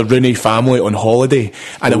 but it was a Rooney family on holiday,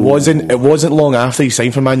 and it wasn't long after he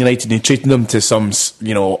signed for Man United and he treated them to some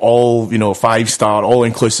all 5-star all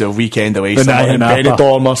inclusive weekend away somewhere in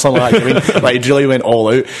Benidorm or something like that. I mean, like, he really went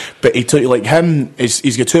all out. But he took, like, him,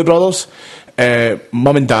 he's got 2 brothers,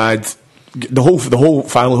 mum and dad, the whole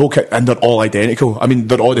family, whole kit, and they're all identical. I mean,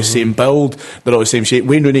 they're all the same build, they're all the same shape.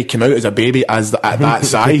 Wayne Rooney came out as a baby at that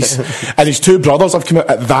size, and his 2 brothers have come out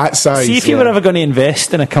at that size. See, if you were ever going to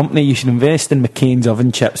invest in a company, you should invest in McCain's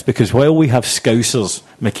Oven Chips, because while we have Scousers,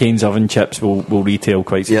 McCain's Oven Chips will retail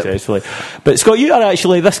quite successfully. But Scott, you are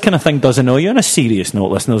actually, this kind of thing does annoy you. On a serious note,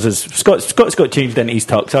 listeners, as Scott's got changed into his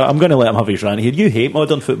tux. I'm going to let him have his rant here. You hate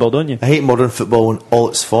modern football, don't you? I hate modern football in all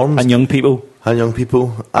its forms. And young people. And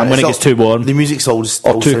when it gets too warm, the music's all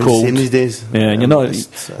too cold the same these days. Yeah, and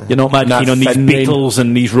you're not mad keen on these Beatles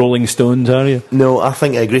and these Rolling Stones, are you? No, I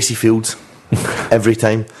think Gracie Fields every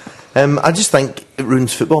time. I just think it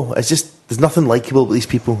ruins football. It's just, there's nothing likeable about these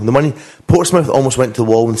people. The money, Portsmouth almost went to the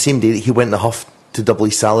wall on the same day that he went in the huff to double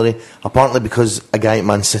his salary, apparently because a guy at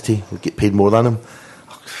Man City would get paid more than him.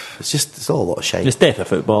 It's all a lot of shite. It's death of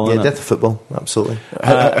football, isn't it? Death of football, absolutely.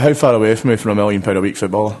 How far away from me from £1 million a week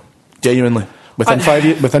footballer? Genuinely, within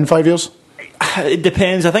 5 years. It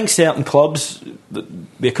depends. I think certain clubs,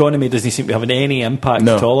 the economy doesn't seem to be having any impact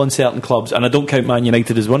at all on certain clubs, and I don't count Man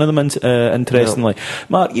United as one of them. Interestingly,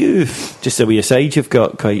 Mark, you just a wee aside, you've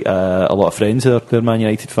got quite a lot of friends that are Man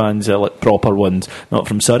United fans, like proper ones, not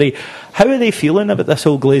from Surrey. How are they feeling about this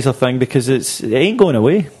whole Glazer thing? Because it ain't going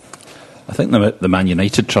away. I think the Man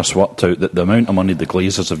United Trust worked out that the amount of money the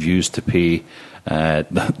Glazers have used to pay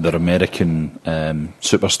their American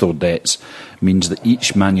superstore debts means that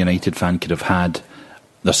each Man United fan could have had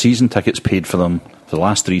their season tickets paid for them for the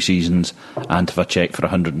last 3 seasons and have a cheque for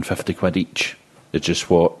 £150 each. It's just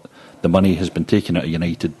what the money has been taken out of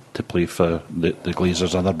United to play for the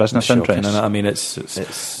Glazers' other business interests. I mean, it's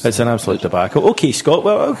an absolute debacle. Okay, Scott,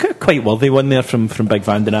 well, quite worthy one there from Big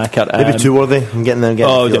Van den Akker. Maybe too worthy. I'm getting there.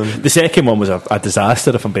 The second one was a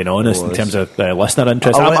disaster, if I'm being honest, in terms of listener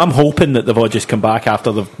interest. I'm hoping that they've all just come back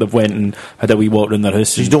after they've went and had a wee walk around their house.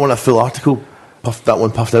 So you don't want a full article? That one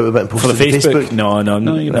puffed out a bit and posted for the Facebook? No.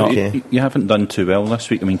 You haven't done too well this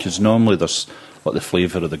week. I mean, because normally there's the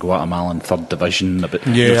flavour of the Guatemalan third division.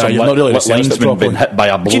 You're not really linesman being hit by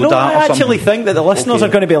a blow. Do you know, I actually something? think that the listeners are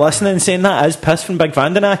going to be listening and saying that is piss from Big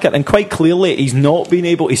Van den Akker, and quite clearly he's not been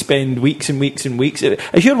able to spend weeks and weeks and weeks.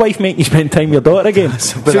 Is your wife making you spend time with your daughter again?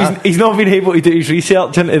 So he's not been able to do his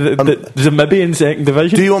research into the Zambia second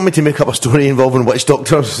division. Do you want me to make up a story involving witch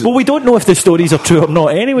doctors? Well, we don't know if the stories are true or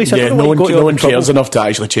not anyway, so no one cares enough to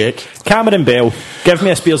actually check. Cameron Bell, give me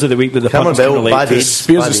a Spears of the Week that the Cameron Bell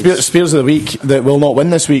Spears of the Week that will not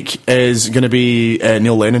win this week is going to be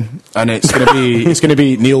Neil Lennon, and it's going to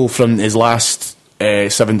be Neil from his last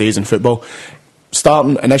 7 days in football,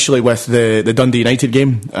 starting initially with the Dundee United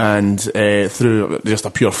game, and through just a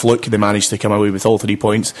pure fluke they managed to come away with all 3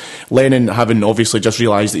 points. Lennon, having obviously just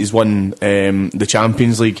realised that he's won the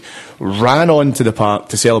Champions League, ran on to the park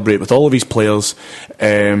to celebrate with all of his players,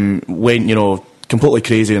 went completely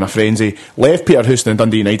crazy in a frenzy, left Peter Houston,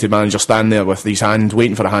 Dundee United manager, stand there with his hand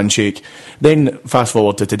waiting for a handshake. Then fast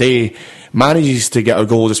forward to today, manages to get a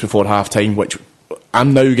goal just before half time, which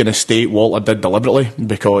I'm now going to state Walter did deliberately,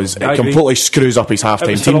 because it completely screws up his half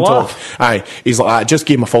time team talk. He's like, I just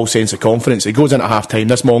gave him a false sense of confidence. He goes into half time,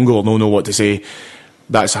 this Mongol will know what to say.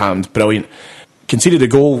 That's happened, brilliant. Conceded a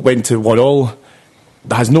goal, went to 1-1.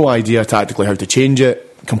 has no idea tactically how to change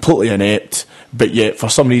it, completely inept. But yet, for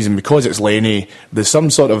some reason, because it's Lenny, there's some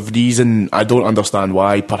sort of reason, I don't understand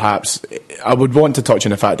why, perhaps. I would want to touch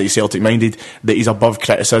on the fact that he's Celtic-minded, that he's above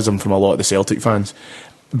criticism from a lot of the Celtic fans.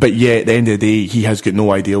 But yet, at the end of the day, he has got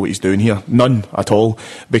no idea what he's doing here. None at all.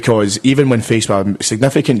 Because even when faced with a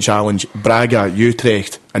significant challenge, Braga,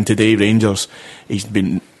 Utrecht, and today Rangers, he's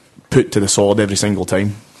been put to the sword every single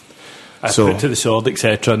time. Put to the sword,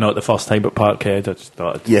 etc. Not the first time at Parkhead. I just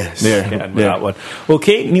thought I'd get in with that one.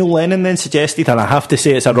 Okay, Neil Lennon then suggested, and I have to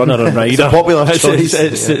say it's a runner and rider. It's a popular choice.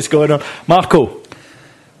 It's going on. Marco,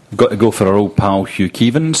 got to go for our old pal Hugh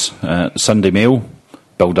Keevins. Sunday Mail,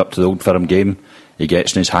 build up to the Old Firm game. He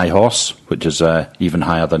gets in his high horse, which is even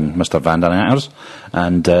higher than Mr. Van der Ackers,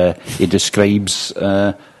 and he describes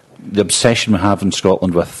the obsession we have in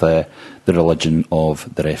Scotland with the religion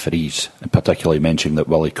of the referees, and particularly mentioning that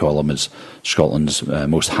Willie Collum is Scotland's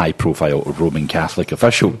most high-profile Roman Catholic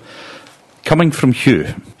official. Coming from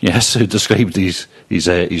Hugh, yes, who described his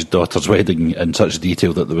daughter's wedding in such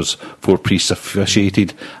detail that there was 4 priests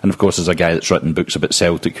officiated, and of course as a guy that's written books about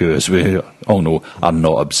Celtic, who, as we all know, are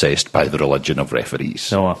not obsessed by the religion of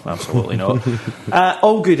referees. No, absolutely not.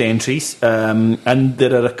 All good entries, and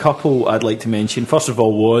there are a couple I'd like to mention. First of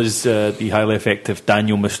all was the highly effective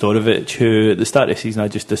Daniel Mostorovic, who at the start of the season I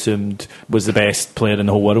just assumed was the best player in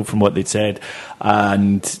the whole world from what they'd said,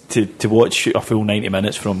 and to watch a full 90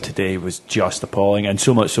 minutes from today was just appalling, and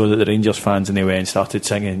so much so that the Rangers fans in the way started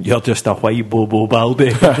singing "You're just a white Bobo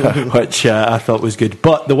Baldy," which I thought was good.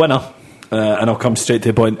 But the winner, and I'll come straight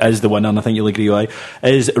to the point, is the winner, and I think you'll agree why,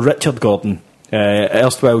 is Richard Gordon,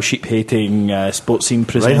 erstwhile sheep-hating sports scene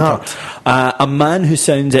presenter, a man who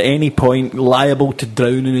sounds at any point liable to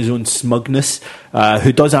drown in his own smugness,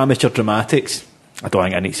 who does amateur dramatics. I don't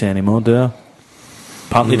think I need to say any more, do I?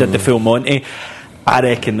 Apparently did the full Monty. I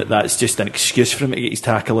reckon that's just an excuse for him to get his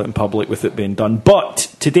tackle out in public with it being done.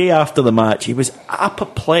 But today after the match, he was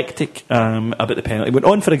apoplectic about the penalty. He went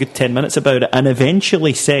on for a good 10 minutes about it and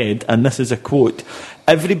eventually said, and this is a quote,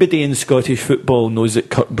 "Everybody in Scottish football knows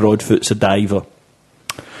that Kirk Broadfoot's a diver."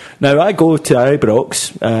 Now, I go to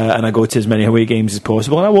Ibrox and I go to as many away games as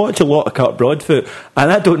possible, and I watch a lot of Kirk Broadfoot,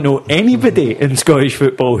 and I don't know anybody in Scottish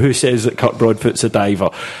football who says that Kirk Broadfoot's a diver.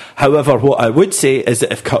 However, what I would say is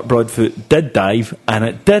that if Kirk Broadfoot did dive, and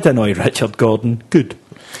it did annoy Richard Gordon, good.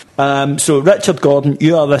 So, Richard Gordon,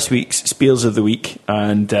 you are this week's Spears of the Week,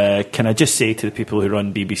 and can I just say to the people who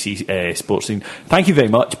run BBC Sports Scene, thank you very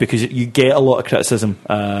much, because you get a lot of criticism,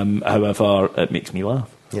 however, it makes me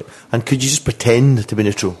laugh. Yep. And could you just pretend to be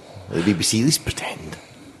neutral? At the BBC, at least pretend.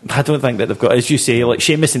 I don't think that they've got, as you say, like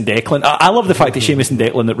Seamus and Declan. I love the fact that Seamus and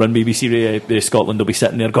Declan that run BBC Scotland will be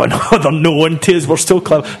sitting there going, "Oh, they're known to us, we're still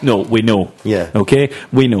clever." No, we know. Yeah. Okay,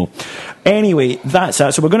 we know. Anyway, that's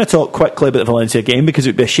that. So we're going to talk quickly about the Valencia game, because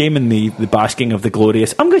it would be a shame in the basking of the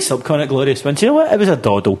glorious. I'm going to subcon it glorious win. You know what? It was a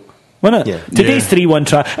doddle, wasn't it? Yeah. Today's 3-1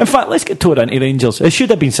 try. In fact, let's get tore into Rangers. It should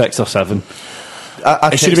have been 6 or 7.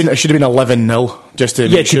 It should have been 11-0 just to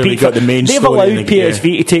make sure we got the main They've story. They've allowed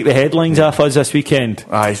PSV to take the headlines off us this weekend.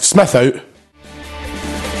 Aye, Smith out.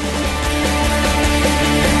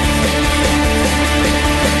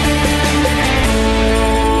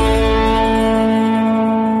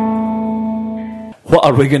 What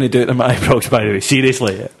are we going to do at the Ibrox, by the way?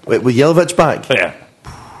 Seriously? Wait, with Jelavic back? Yeah.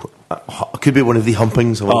 Could be one of the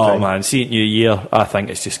humpings of all time. Oh man, see it New Year, I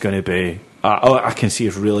think it's just going to be... I can see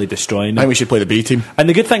it really destroying them. I think we should play the B team. And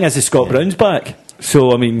the good thing is Scott Brown's back.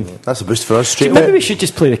 So, I mean... That's a boost for us straight Maybe away. we should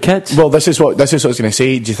just play the kids. Well, this is what I was going to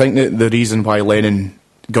say. Do you think that the reason why Lennon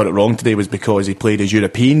got it wrong today was because he played his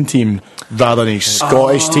European team rather than his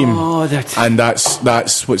Scottish team? And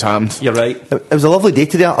that's what's happened. You're right. It was a lovely day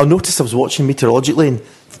today. I noticed I was watching meteorologically and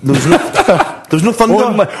there was no, there was no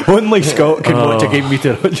thunder. Only Scott can watch a game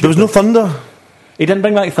meteorologically. There was no thunder. He didn't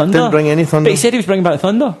bring back thunder? Didn't bring any thunder. But he said he was bringing back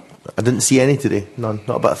thunder. I didn't see any today. None.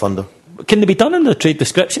 Not a bit of thunder. Can they be done in the Trade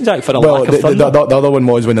Descriptions Act for a lack of thunder? The other one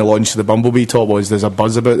was when they launched the Bumblebee top was there's a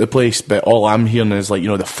buzz about the place, but all I'm hearing is like,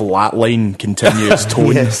 the flat line continuous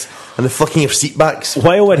tone. Yes. And the flicking of seat backs.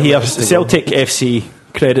 While we're here, Celtic FC,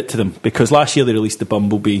 credit to them, because last year they released the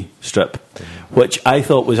Bumblebee strip, which I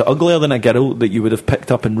thought was uglier than a girl that you would have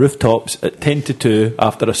picked up in rooftops at 10 to 2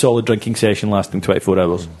 after a solid drinking session lasting 24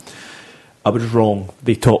 hours. I was wrong.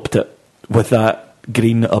 They topped it with that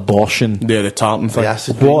green abortion. Yeah, the tartan thing.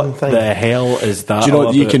 What the hell is that? Do you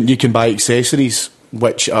know you can buy accessories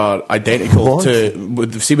which are identical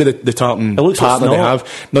to see with the tartan pattern they have.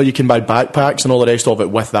 No, you can buy backpacks and all the rest of it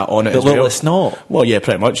with that on it as well. It's not. Well, yeah,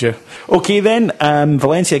 pretty much, yeah. Okay then,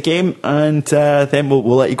 Valencia game, and then we'll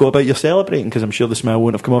let you go about your celebrating, because I'm sure the smile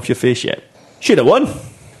won't have come off your face yet. Should have won.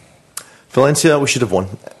 Valencia, we should have won.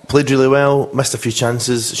 Played really well, missed a few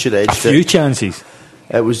chances, should have edged it. A few chances.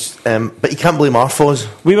 It was, but you can't blame Arfoz.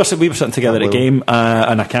 We were sitting together at the game,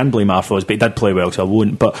 and I can blame Arfoz, but he did play well, so I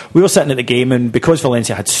won't. But we were sitting at the game, and because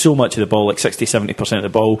Valencia had so much of the ball, like 60-70% of the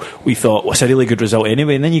ball, we thought, well, it's a really good result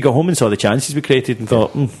anyway. And then you go home and saw the chances we created and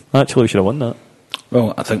thought, actually, we should have won that.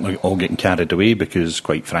 Well, I think we're all getting carried away because,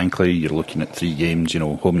 quite frankly, you're looking at 3 games,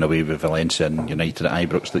 home and away with Valencia and United at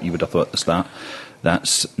Ibrox that you would have thought at the start.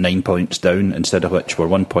 That's 9 points down, instead of which we're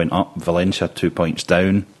 1 point up. Valencia 2 points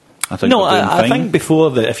down. I think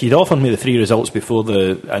before if you'd offered me the 3 results before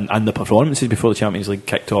and the performances before the Champions League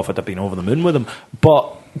kicked off, I'd have been over the moon with them.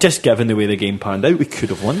 But just given the way the game panned out, we could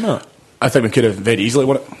have won that. I think we could have very easily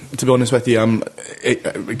won it, to be honest with you.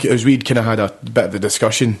 As we'd kind of had a bit of a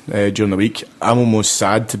discussion during the week, I'm almost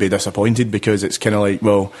sad to be disappointed, because it's kind of like,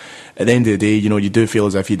 well, at the end of the day, you do feel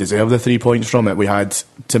as if you deserve the 3 points from it. We had,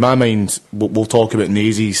 to my mind, we'll talk about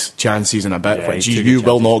Nazy's chances in a bit, which you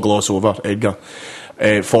will not gloss over, Edgar.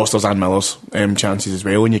 Foster's and Miller's chances as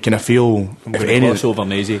well, and you kind of feel gloss over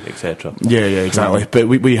Nazy, etc. Yeah, exactly. But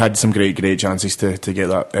we had some great chances to get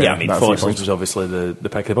that. That Foster's was obviously the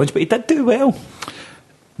pick of the bunch, but he did do well.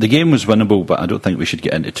 The game was winnable, but I don't think we should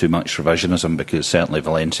get into too much revisionism, because certainly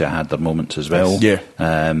Valencia had their moments as well. Yeah.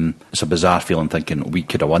 It's a bizarre feeling thinking we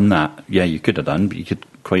could have won that. Yeah, you could have done, but you could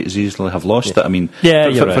quite as easily have lost it. I mean,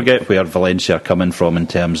 forget where Valencia are coming from in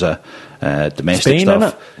terms of domestic Spain,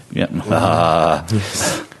 stuff. Yeah.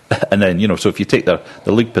 And then, so if you take the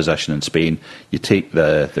league position in Spain, you take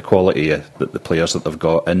the quality of the players that they've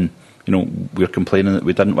got, and we're complaining that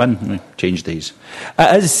we didn't win. Change days.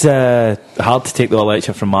 It is hard to take the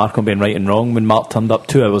lecture from Mark on being right and wrong when Mark turned up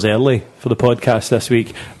 2 hours early for the podcast this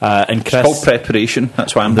week. And Chris, it's called preparation.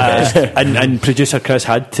 That's why I'm the best. And producer Chris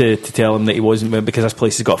had to tell him that he wasn't, because this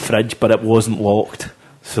place has got a fridge, but it wasn't locked.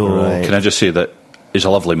 So Can I just say that he's a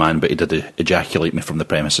lovely man, but he did ejaculate me from the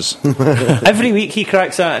premises. Every week he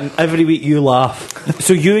cracks that, and every week you laugh.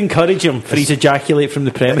 So you encourage him for his ejaculate from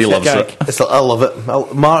the premises. He loves it. I love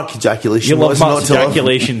it. Mark ejaculation. You love Mark's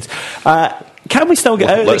ejaculations. Can we still get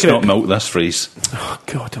out of the group? Let's not milk this phrase. Oh,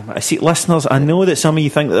 God. I see, listeners, I know that some of you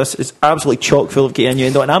think that this is absolutely chock full of gay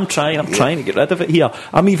innuendo, and I'm trying to get rid of it here.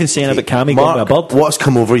 I'm even saying about Cammy going with a bird. What's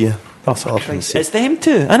come over you? It's them two,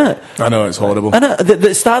 isn't it? I know, it's horrible. Isn't it? The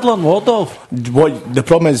Stadler and Wardolf. What the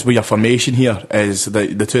problem is with your formation here is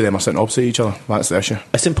that the two of them are sitting opposite each other. That's the issue.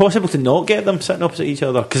 It's impossible to not get them sitting opposite each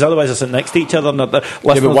other, because otherwise they're sitting next to each other and they're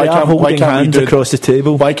why can't holding hands across the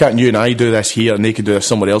table. Why can't you and I do this here and they can do this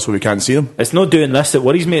somewhere else where we can't see them? It's not doing this that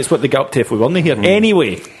worries me, it's what they get up to if we weren't here.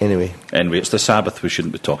 Anyway, it's the Sabbath, we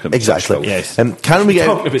shouldn't be talking about. Exactly. Yes. Can we get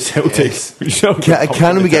talking about Celtics?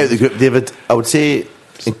 Can we get out of the group, David? I would say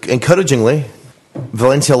encouragingly,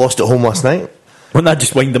 Valencia lost at home last night. Wouldn't that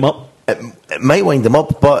just wind them up? It might wind them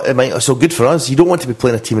up, but it might also good for us. You don't want to be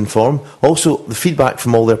playing a team in form. Also, the feedback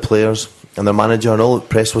from all their players and their manager and all the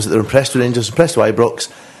press was that they're impressed with Rangers, impressed with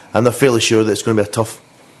Ibrox, and they're fairly sure that it's going to be a tough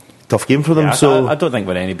game for them. I don't think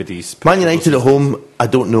we're anybody's. Man United at home, I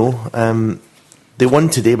don't know. They won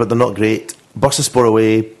today, but they're not great. Bursaspor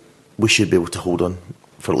away, we should be able to hold on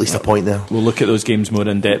for at least a point there. We'll look at those games more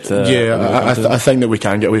in depth. I think that we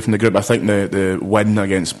can get away from the group. I think the win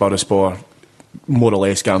against Bursaspor more or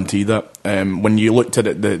less guaranteed that. When you looked at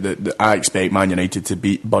it, I expect Man United to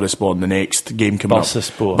beat Bursaspor in the next game coming up.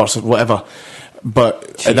 Whatever.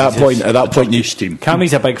 But Jesus. at that point,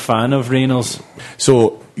 Cammy's a big fan of Reynolds.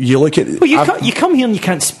 So you look at. Well, you come here and you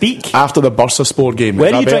can't speak after the Bursaspor game.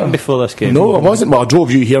 Where are you drinking before this game? No, I wasn't. Well, I drove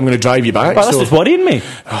you here. I'm going to drive you back. But this is worrying me.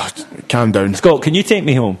 Oh, calm down, Scott. Can you take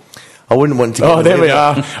me home? I wouldn't want to. There we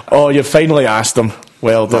are. Oh, you finally asked them.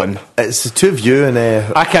 Well done. It's the two of you and.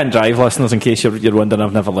 I can't drive, listeners. In case you're wondering,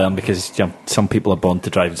 I've never learned because some people are born to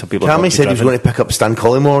drive and some people. Cammy said he was going to pick up Stan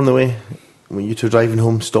Collymore on the way. When you two driving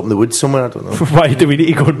home, stop in the woods somewhere, I don't know. Why do we need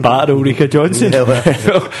to go and batter Ulrika Johnson?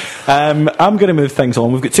 I'm going to move things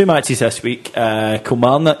on. We've got 2 matches this week.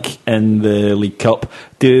 Kilmarnock in the League Cup.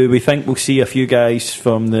 Do we think we'll see a few guys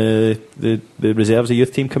from the reserves, the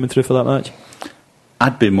youth team, coming through for that match?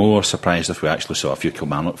 I'd be more surprised if we actually saw a few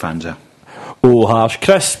Kilmarnock fans there. Oh, harsh.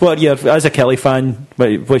 Chris, as a Kelly fan,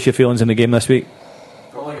 what's your feelings in the game this week?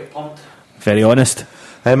 Probably get pumped. Very honest.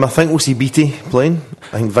 I think we'll see Beattie playing.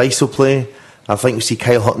 I think Weiss will play. I think we'll see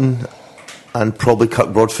Kyle Hutton and probably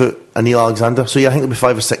Kirk Broadfoot and Neil Alexander. So yeah, I think there'll be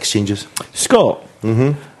 5 or 6 changes. Scott,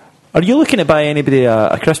 are you looking to buy anybody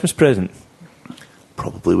a Christmas present?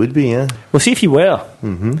 Probably would be, yeah. Well, see if you were,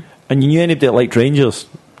 and you knew anybody that liked Rangers.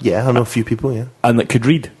 Yeah, I know a few people, yeah. And that could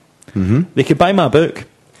read. They could buy my book.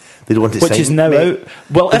 They don't want it which signed. is now out.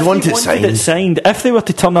 Well, they if want they it wanted it signed, if they were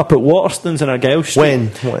to turn up at Waterstones in Argyle Street,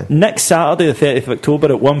 when? Next Saturday, the 30th of October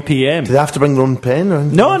at 1 p.m. Do they have to bring their own pen? Or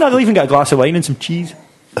No, they'll even get a glass of wine and some cheese.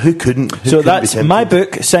 Who couldn't? So that's my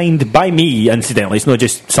book, signed by me, incidentally. It's not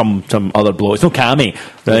just some other bloke. It's no Cammy,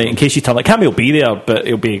 right? In case you tell it, Cammy will be there, but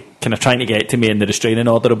he'll be kind of trying to get to me, and the restraining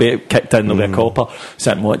order will be kicked in. There'll be a copper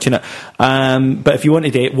sitting watching it. But if you want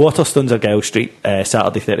to date, Waterstones, Argyle Street,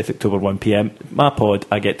 Saturday, 30th October, 1 p.m. My pod,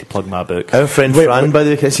 I get to plug my book. Our friend Fran, by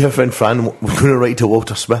the way, can I say our friend Fran? We're going to write to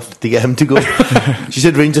Walter Smith to get him to go. She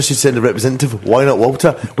said Rangers should send a representative. Why not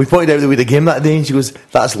Walter? We pointed out that we had a game that day, and she goes,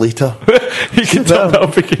 "That's later." You can turn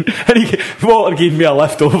up again. Walter gave me a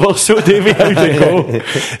lift over, so Davey, how'd it go?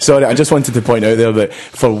 Sorry, I just wanted to point out there that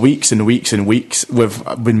for weeks and weeks and weeks we've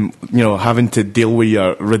been, having to deal with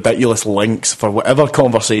your ridiculous links for whatever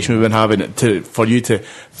conversation we've been having for you to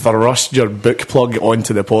thrust your book plug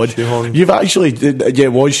onto the pod. Shoehorn. You've actually,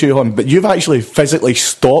 it was shoehorn, but you've actually physically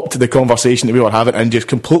stopped the conversation that we were having and just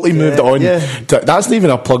completely moved on. Yeah. That's not even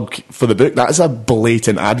a plug for the book, that's a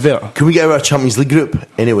blatant advert. Can we get out of our Champions League group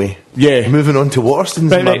anyway? Yeah. Moving on to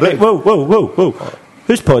Waterstones. Right, whoa.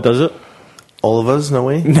 Whose pod is it? All of us, in a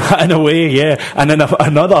way. In a way, yeah. And in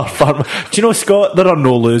another firm. Do you know, Scott, there are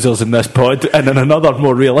no losers in this pod, and in another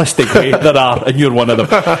more realistic way, there are, and you're one of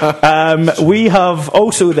them. We have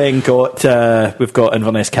also then got, we've got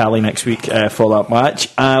Inverness Cali next week for that match.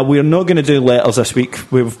 We're not going to do letters this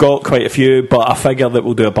week. We've got quite a few, but I figure that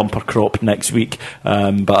we'll do a bumper crop next week.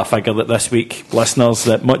 But I figure that this week, listeners,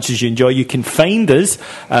 that much as you enjoy, you can find us,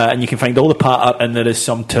 and you can find all the patter, and there is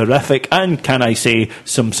some terrific, and can I say,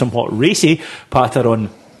 some somewhat racy patter on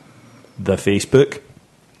the Facebook.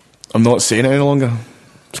 I'm not saying it any longer.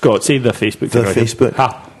 Scott, say the Facebook. The Facebook.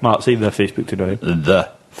 Mark, say the Facebook to now. The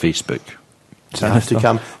Facebook. Sinister.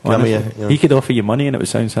 He could offer you money and it would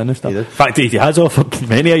sound sinister. He did. In fact, he has offered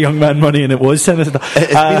many a young man money and it was sinister.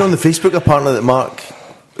 It's been on the Facebook apparently that Mark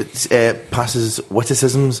passes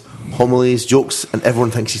witticisms, homilies, jokes, and everyone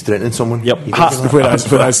thinks he's threatening someone. Yep.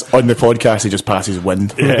 Whereas on the podcast he just passes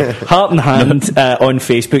wind. Yeah. Heart and Hand on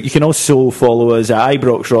Facebook. You can also follow us at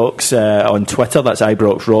Ibrox Rocks on Twitter. That's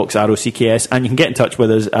Ibrox Rocks, ROCKS, and you can get in touch with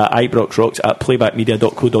us at ibroxrocks at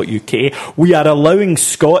playbackmedia.co.uk. We are allowing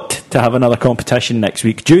Scott to have another competition next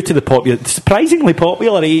week due to the surprisingly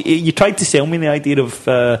popular. You tried to sell me the idea of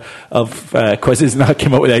quizzes, and I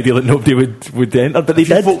came up with the idea that nobody would enter, but they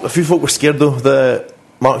did. A few folk were scared though. The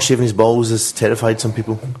Mark shaving his balls has terrified some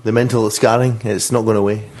people. The mental scarring, it's not going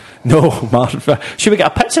away. No, Mark. Should we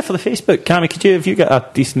get a picture for the Facebook? Cammy, have you got a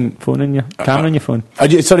decent phone in your camera on your phone?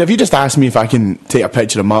 Sorry, have you just asked me if I can take a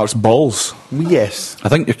picture of Mark's balls? Yes. I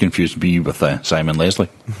think you're confused me with Simon Leslie.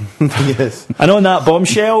 Yes. And on that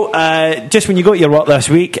bombshell, just when you go to your work this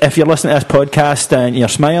week, if you're listening to this podcast and you're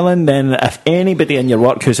smiling, then if anybody in your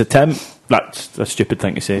work who's a Tim, that's a stupid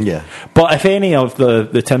thing to say. Yeah. But if any of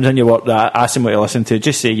the Tims in your work that ask them what to listen to,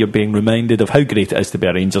 just say you're being reminded of how great it is to be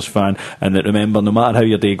a Rangers fan, and that remember, no matter how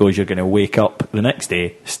your day goes, you're going to wake up the next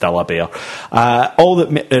day still a bear. All that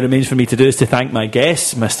remains for me to do is to thank my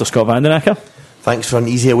guests, Mr. Scott Vandenacker. Thanks for an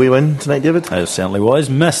easy away win tonight, David. It certainly was.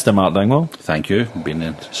 Mr. Mark Dingwall. Thank you. Been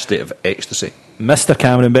in a state of ecstasy. Mr.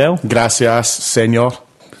 Cameron Bell. Gracias, senor.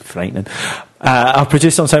 Frightening. Our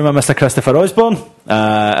producer on sound, Mr. Christopher Osborne,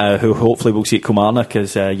 who hopefully will see at Kilmarnock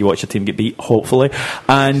as you watch your team get beat, hopefully.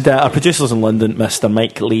 And our producers in London, Mr.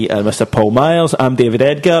 Mike Lee and Mr. Paul Myers. I'm David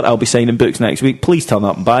Edgar. I'll be signing books next week. Please turn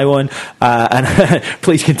up and buy one. And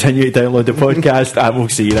please continue to download the podcast, and we'll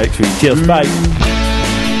see you next week. Cheers, bye.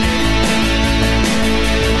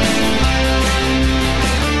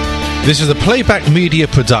 This is a Playback Media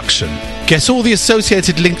production. Get all the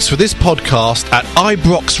associated links for this podcast at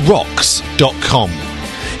ibroxrocks.com.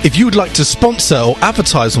 If you would like to sponsor or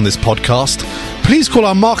advertise on this podcast, please call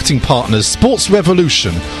our marketing partners Sports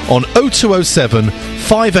Revolution on 0207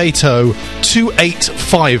 580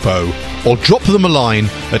 2850 or drop them a line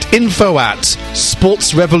at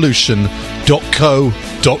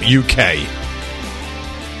info@sportsrevolution.co.uk.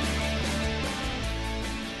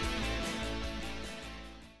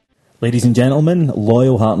 Ladies and gentlemen,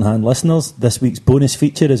 loyal Heart and Hand listeners, this week's bonus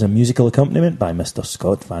feature is a musical accompaniment by Mr.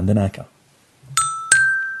 Scott Vandenacker.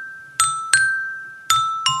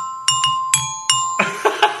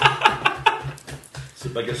 It's the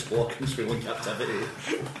biggest squawk in Sweden captivity.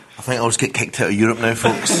 I think I'll just get kicked out of Europe now,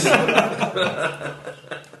 folks.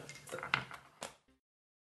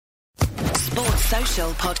 Sports Social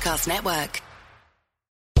Podcast Network.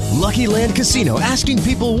 Lucky Land Casino, asking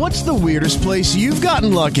people, what's the weirdest place you've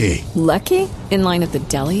gotten lucky? Lucky? In line at the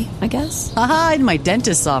deli, I guess? Aha, in my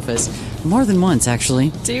dentist's office. More than once,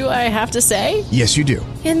 actually. Do I have to say? Yes, you do.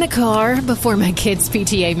 In the car before my kids'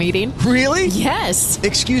 PTA meeting. Really? Yes.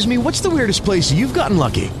 Excuse me, what's the weirdest place you've gotten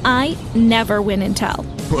lucky? I never win and tell.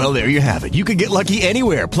 Well, there you have it. You can get lucky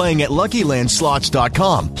anywhere, playing at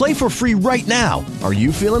LuckyLandSlots.com. Play for free right now. Are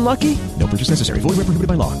you feeling lucky? No purchase necessary. Void where prohibited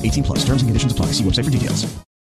by law. 18+. Terms and conditions apply. See website for details.